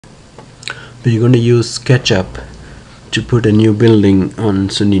We're going to use SketchUp to put a new building on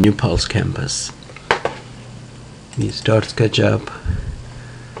SUNY New Paltz campus. We start SketchUp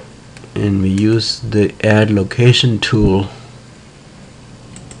and we use the add location tool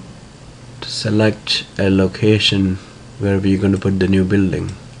to select a location where we're going to put the new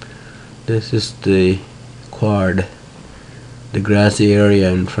building. This is the quad, the grassy area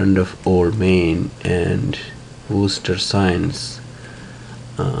in front of Old Main and Worcester signs,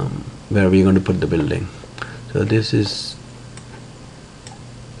 where we're going to put the building. So this is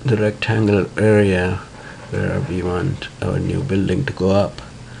the rectangular area where we want our new building to go up.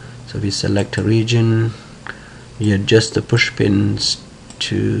 So we select a region, we adjust the push pins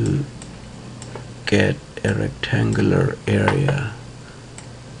to get a rectangular area,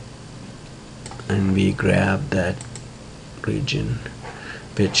 and we grab that region,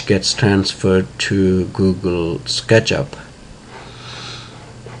 which gets transferred to Google Sketchup.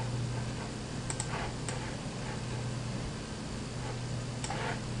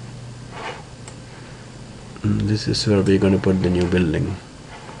 And this is where we're going to put the new building.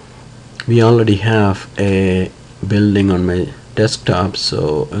 We already have a building on my desktop,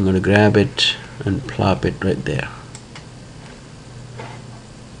 so I'm going to grab it and plop it right there.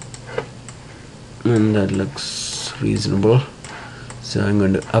 And that looks reasonable. So I'm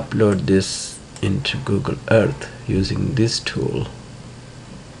going to upload this into Google Earth using this tool.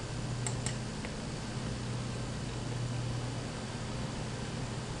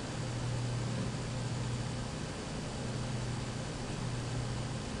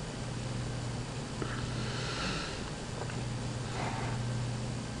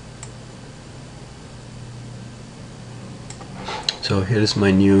 So here's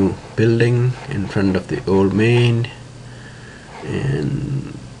my new building in front of the Old Main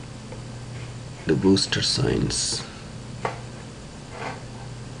and the Worcester signs.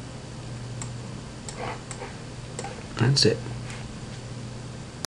 That's it.